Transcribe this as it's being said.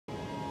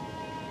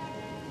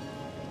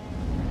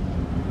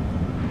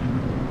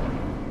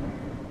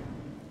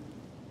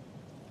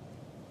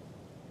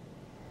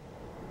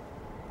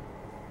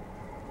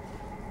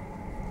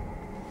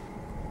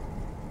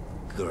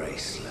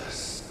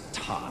graceless,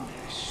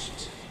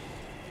 tarnished.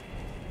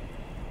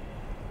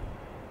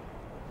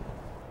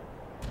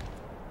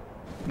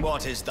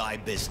 What is thy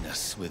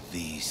business with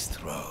these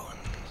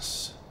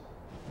thrones?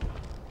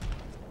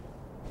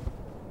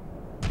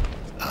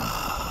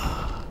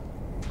 Ah,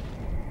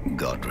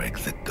 Godric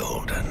the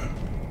Golden.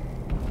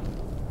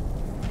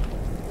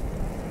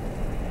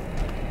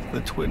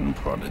 The twin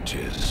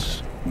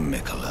prodigies,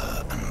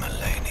 Mikola and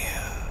Melania.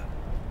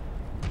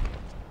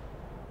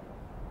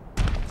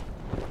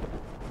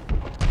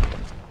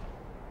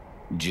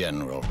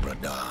 General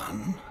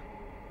Radahn.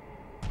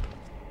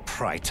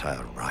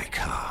 Praetor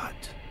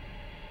Rykard.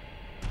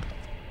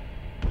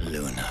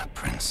 Lunar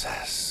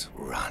Princess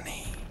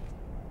Rani.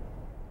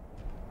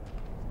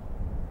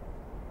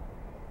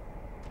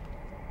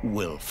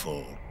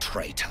 Willful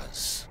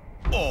traitors,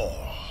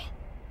 all.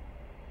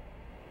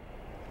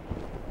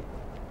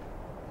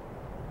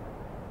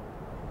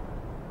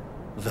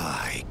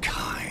 Thy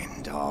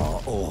kind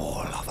are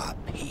all of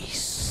a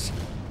piece.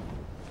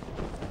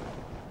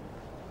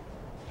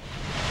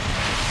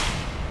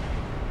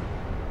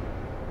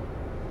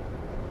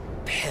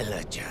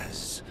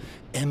 Pillagers,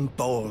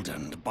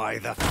 emboldened by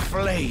the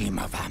flame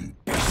of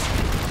ambition.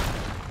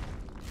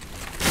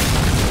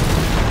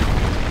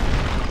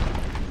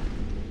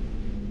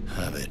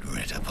 Have it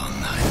writ upon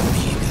thy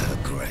meager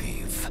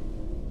grave.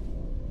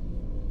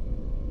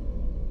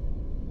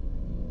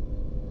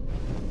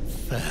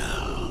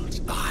 Felled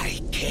thy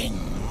king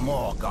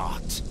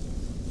Morgott,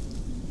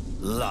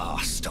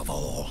 last of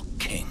all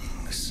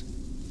kings.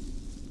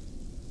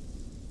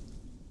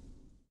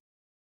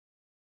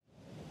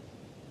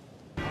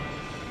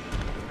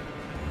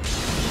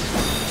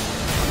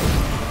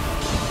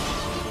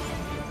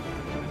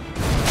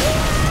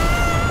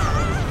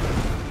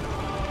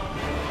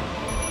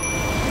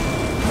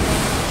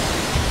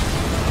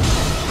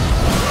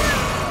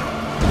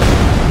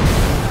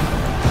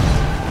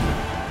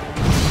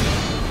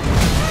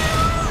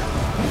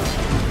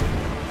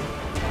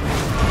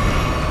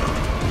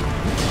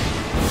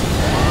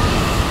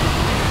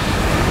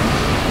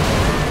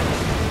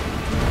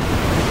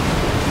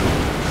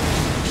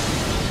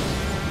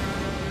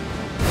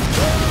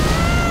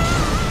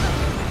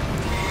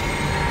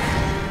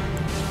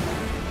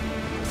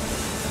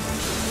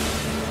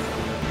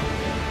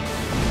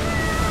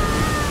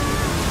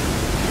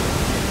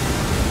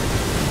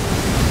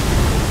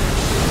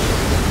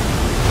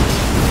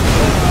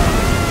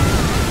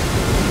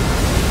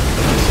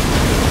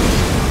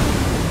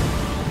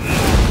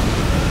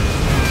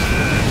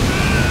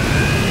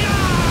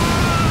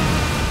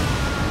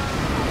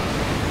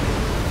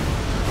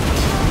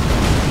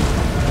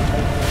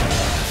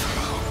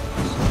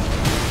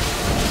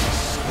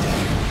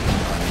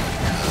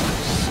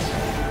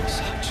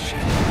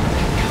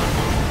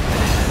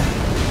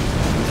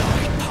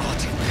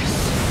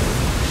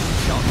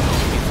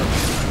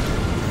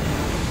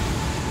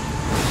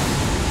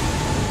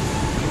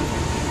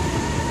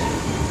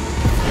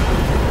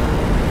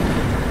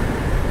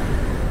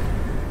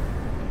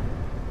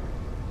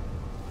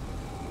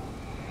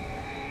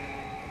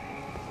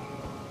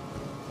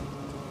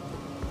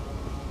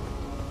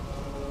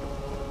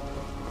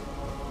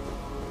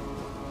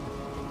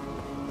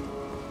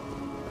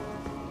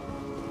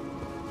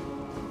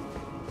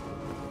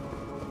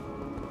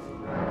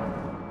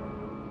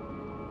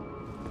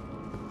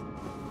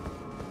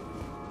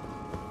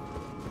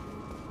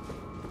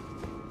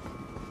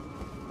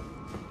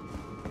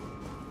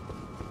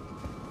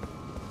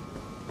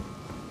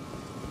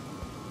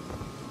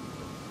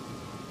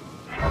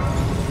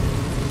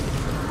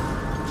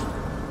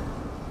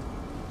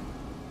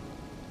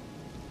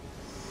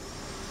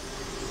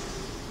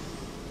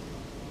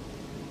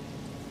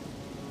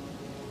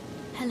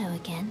 Hello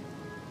again,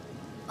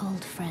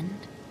 old friend.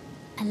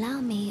 Allow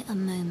me a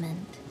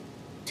moment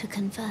to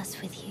converse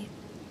with you.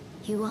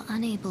 You were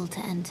unable to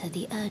enter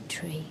the Erd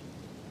Tree,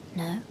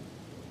 no?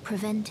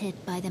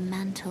 Prevented by the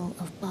mantle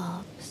of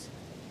barbs.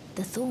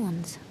 The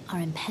thorns are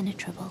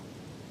impenetrable,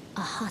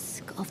 a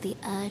husk of the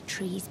Erd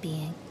Tree's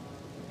being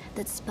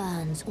that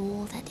spurns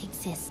all that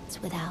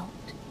exists without.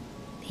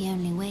 The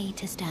only way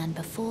to stand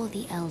before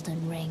the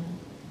Elden Ring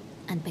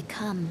and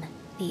become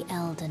the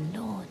Elden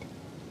Lord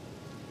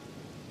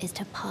is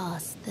to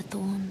pass the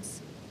thorns.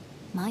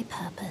 My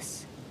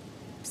purpose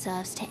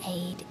serves to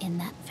aid in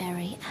that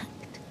very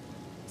act.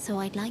 So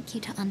I'd like you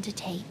to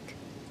undertake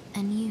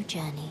a new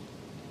journey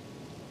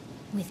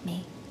with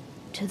me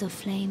to the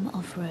Flame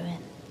of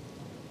Ruin,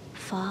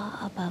 far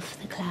above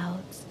the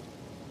clouds,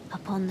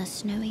 upon the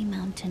snowy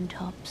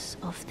mountaintops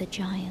of the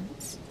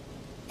giants.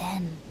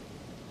 Then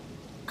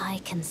I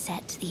can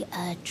set the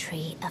Erd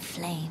Tree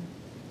aflame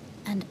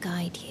and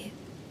guide you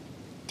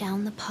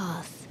down the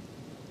path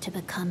to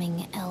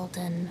becoming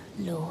Elden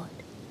Lord.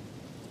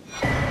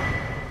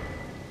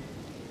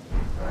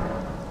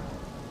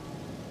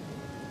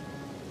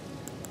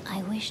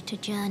 I wish to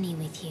journey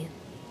with you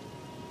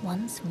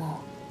once more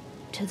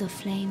to the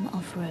Flame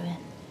of Ruin,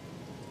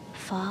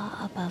 far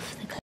above the clouds.